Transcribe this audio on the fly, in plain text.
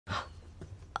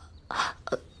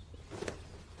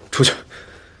出去！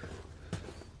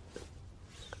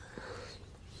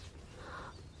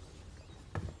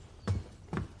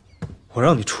我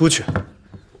让你出去，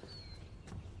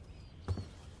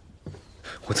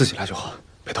我自己来就好，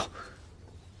别动。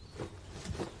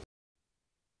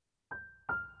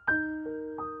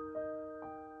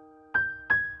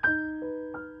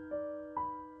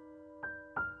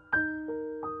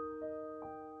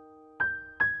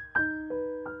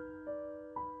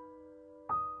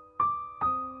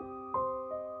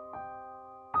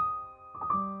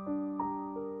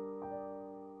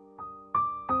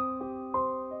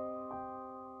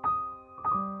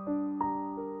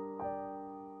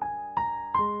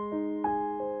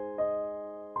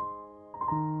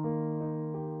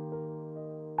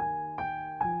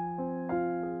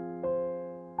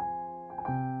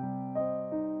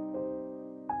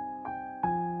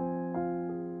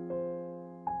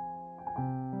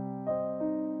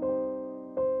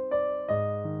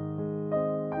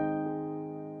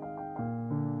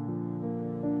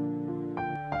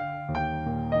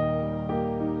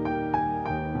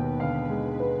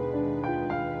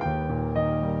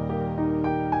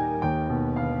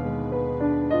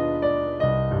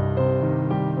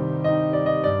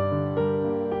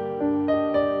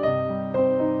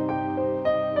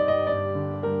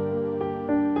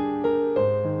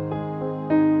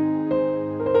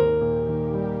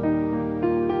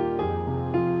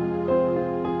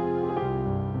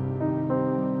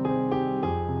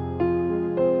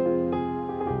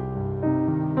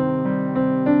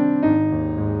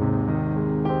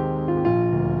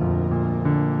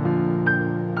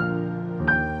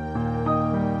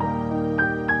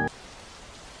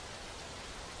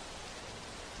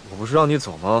 不是让你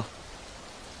走吗？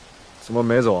怎么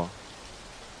没走啊？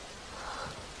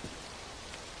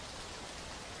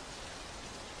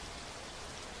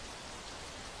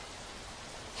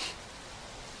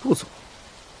不走？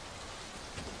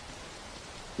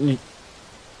你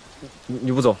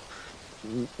不走，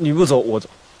你不走，我走。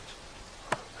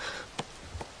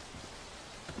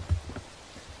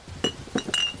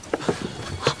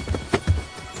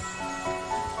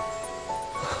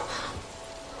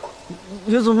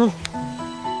你怎么？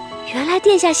原来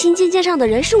殿下新觐见上的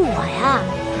人是我呀！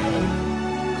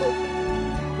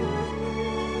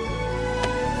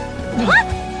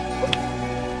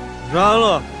然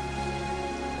了，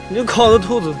你烤的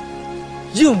兔子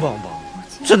硬邦邦，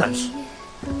真难吃。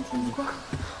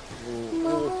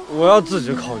我要自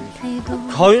己烤鱼去，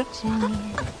烤鱼。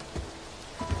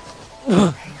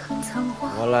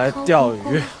我来钓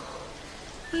鱼，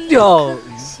钓鱼。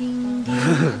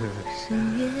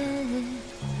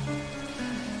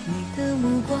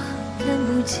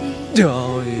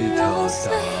钓一条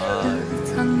大鱼。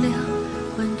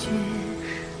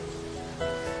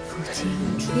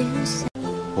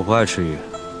我不爱吃鱼，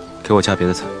给我加别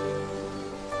的菜。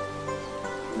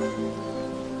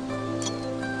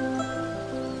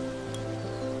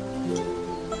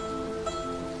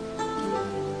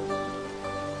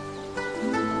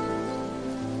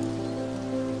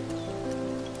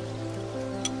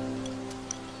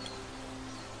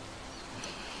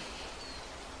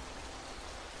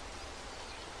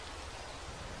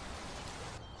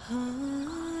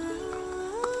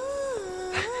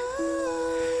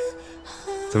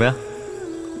怎么样？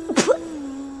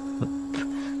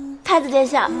太子殿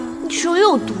下，你手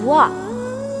有毒啊！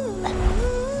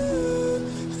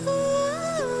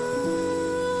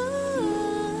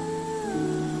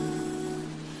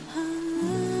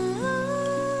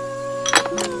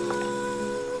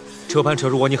这般折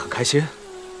辱我，你很开心？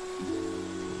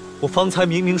我方才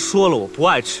明明说了我不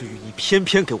爱吃鱼，你偏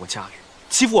偏给我加鱼，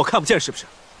欺负我看不见是不是？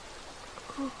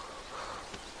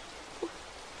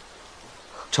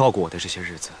照顾我的这些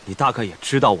日子，你大概也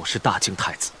知道我是大靖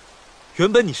太子。原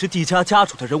本你是帝家家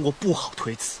主的人，我不好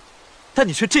推辞，但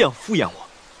你却这样敷衍我。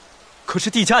可是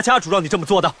帝家家主让你这么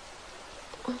做的。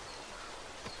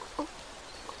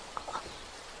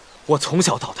我从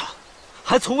小到大，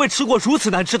还从未吃过如此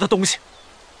难吃的东西。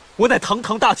我乃堂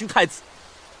堂大靖太子，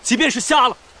即便是瞎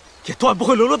了，也断不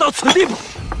会沦落到此地步。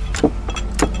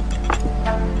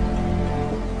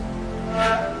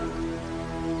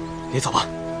你走吧。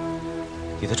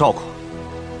你的照顾，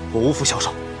我无福消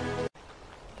受。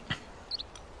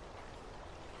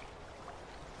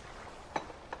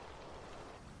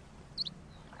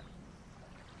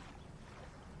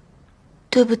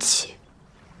对不起，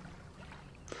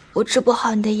我治不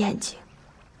好你的眼睛。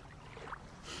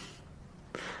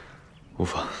无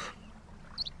妨，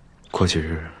过几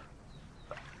日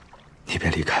你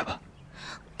便离开吧。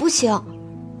不行，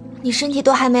你身体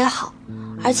都还没好，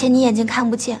而且你眼睛看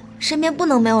不见，身边不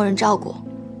能没有人照顾。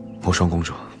无双公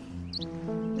主，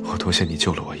我多谢你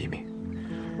救了我一命。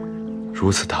如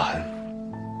此大恩，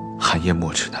韩烨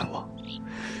没齿难忘。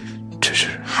只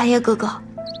是韩烨哥哥，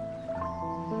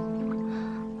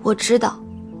我知道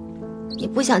你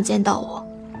不想见到我，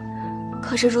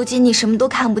可是如今你什么都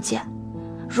看不见，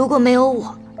如果没有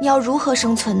我，你要如何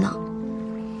生存呢？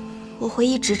我会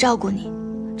一直照顾你，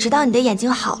直到你的眼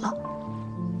睛好了，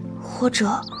或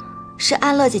者是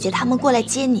安乐姐姐他们过来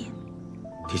接你。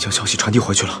你将消息传递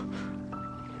回去了？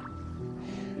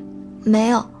没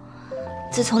有，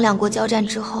自从两国交战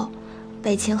之后，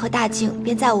北秦和大境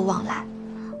便再无往来。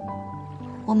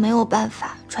我没有办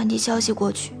法传递消息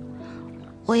过去，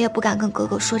我也不敢跟哥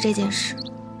哥说这件事。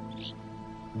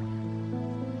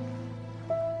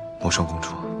陌生公主，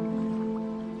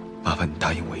麻烦你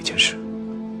答应我一件事。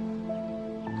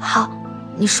好，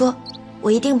你说，我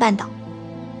一定办到。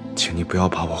请你不要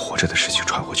把我活着的事情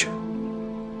传回去。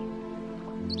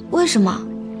为什么？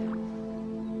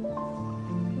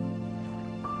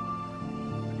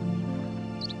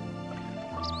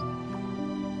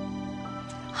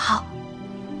好。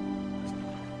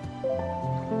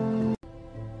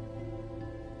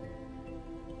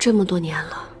这么多年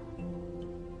了，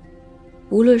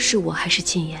无论是我还是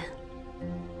禁言，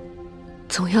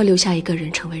总要留下一个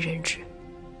人成为人质。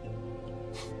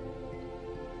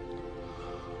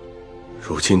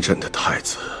如今朕的太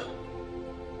子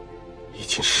已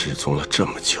经失踪了这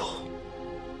么久，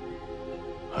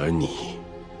而你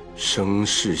声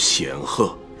势显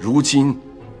赫，如今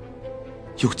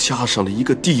又加上了一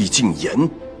个帝敬言。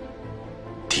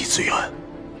帝梓元，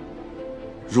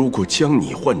如果将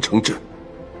你换成朕，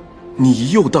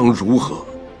你又当如何？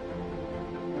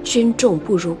君重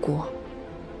不如国，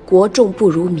国重不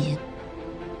如民，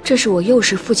这是我幼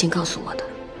时父亲告诉我的。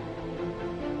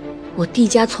我帝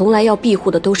家从来要庇护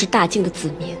的都是大晋的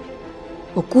子民，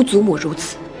我姑祖母如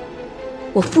此，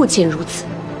我父亲如此，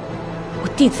我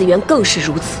帝梓元更是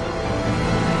如此。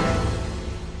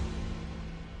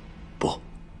不，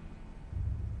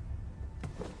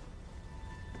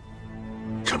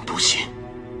朕不信，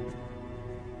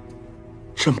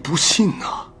朕不信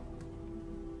啊！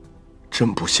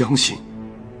朕不相信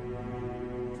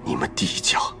你们帝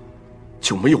家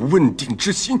就没有问鼎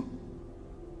之心。